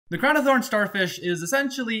The Crown of Thorns Starfish is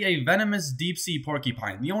essentially a venomous deep-sea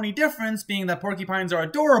porcupine, the only difference being that porcupines are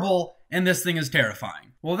adorable and this thing is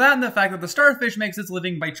terrifying. Well, that and the fact that the starfish makes its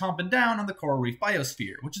living by chomping down on the coral reef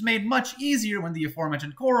biosphere, which is made much easier when the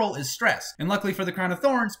aforementioned coral is stressed. And luckily for the Crown of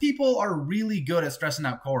Thorns, people are really good at stressing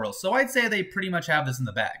out corals, so I'd say they pretty much have this in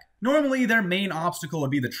the bag. Normally, their main obstacle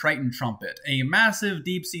would be the Triton trumpet, a massive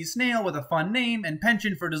deep-sea snail with a fun name and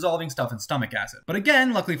penchant for dissolving stuff in stomach acid. But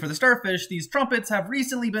again, luckily for the starfish, these trumpets have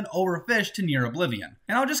recently been overfished to near oblivion.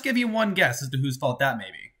 And I'll just give you one guess as to whose fault that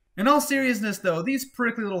may be. In all seriousness though, these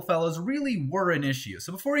prickly little fellows really were an issue,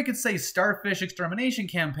 so before you could say starfish extermination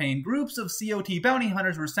campaign, groups of COT bounty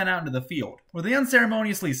hunters were sent out into the field, where they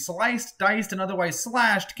unceremoniously sliced, diced, and otherwise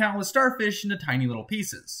slashed countless starfish into tiny little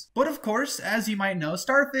pieces. But of course, as you might know,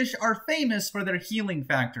 starfish are famous for their healing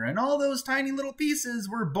factor, and all those tiny little pieces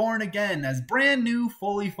were born again as brand new,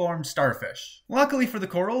 fully formed starfish. Luckily for the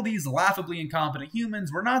coral, these laughably incompetent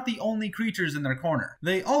humans were not the only creatures in their corner.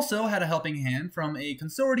 They also had a helping hand from a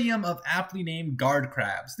consortium of aptly named guard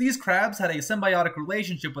crabs. These crabs had a symbiotic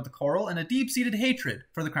relationship with the coral and a deep-seated hatred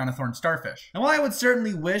for the Crown of Thorns Starfish. And while I would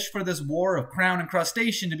certainly wish for this war of crown and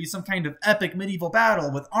crustacean to be some kind of epic medieval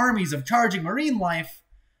battle with armies of charging marine life,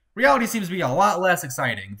 reality seems to be a lot less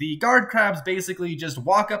exciting. The guard crabs basically just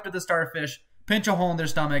walk up to the starfish, pinch a hole in their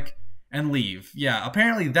stomach, and leave. Yeah,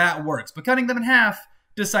 apparently that works, but cutting them in half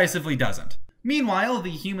decisively doesn't. Meanwhile,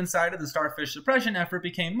 the human side of the starfish suppression effort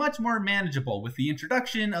became much more manageable with the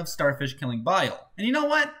introduction of starfish-killing bile. And you know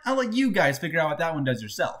what? I'll let you guys figure out what that one does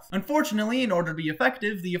yourself. Unfortunately, in order to be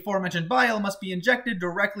effective, the aforementioned bile must be injected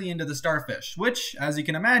directly into the starfish, which, as you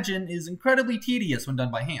can imagine, is incredibly tedious when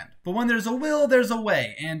done by hand. But when there's a will, there's a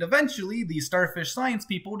way, and eventually the starfish science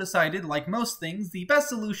people decided, like most things, the best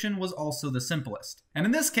solution was also the simplest. And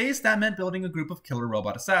in this case, that meant building a group of killer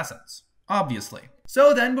robot assassins. Obviously.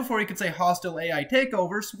 So then, before you could say hostile AI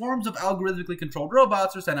takeover, swarms of algorithmically controlled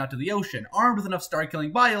robots are sent out to the ocean, armed with enough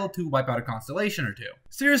star-killing bile to wipe out a constellation or two.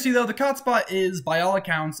 Seriously though, the Cotspot is, by all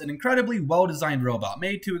accounts, an incredibly well-designed robot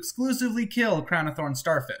made to exclusively kill Crown of Thorns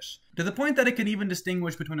starfish, to the point that it can even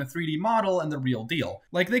distinguish between a 3D model and the real deal.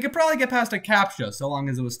 Like, they could probably get past a CAPTCHA so long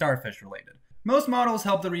as it was starfish related. Most models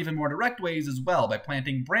help the reef in more direct ways as well by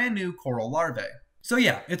planting brand new coral larvae. So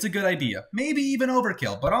yeah, it's a good idea, maybe even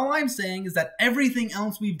overkill, but all I'm saying is that everything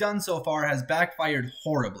else we've done so far has backfired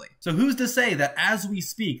horribly. So who's to say that as we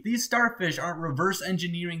speak, these starfish aren't reverse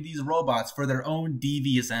engineering these robots for their own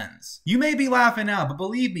devious ends? You may be laughing now, but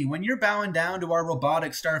believe me, when you're bowing down to our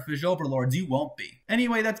robotic starfish overlords, you won't be.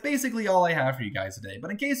 Anyway, that's basically all I have for you guys today,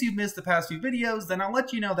 but in case you've missed the past few videos, then I'll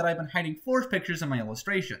let you know that I've been hiding Florsh pictures in my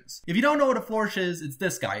illustrations. If you don't know what a Florsh is, it's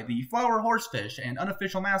this guy, the flower horsefish and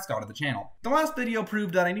unofficial mascot of the channel. The last video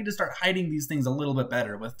proved that I need to start hiding these things a little bit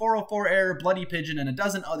better, with 404 Air, Bloody Pigeon, and a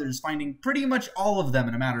dozen others finding pretty much all of them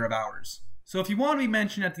in a matter of hours. So if you want to be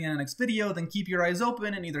mentioned at the end of the next video, then keep your eyes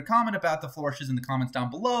open and either comment about the Florshes in the comments down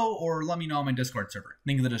below, or let me know on my Discord server,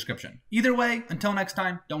 link in the description. Either way, until next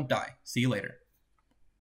time, don't die. See you later.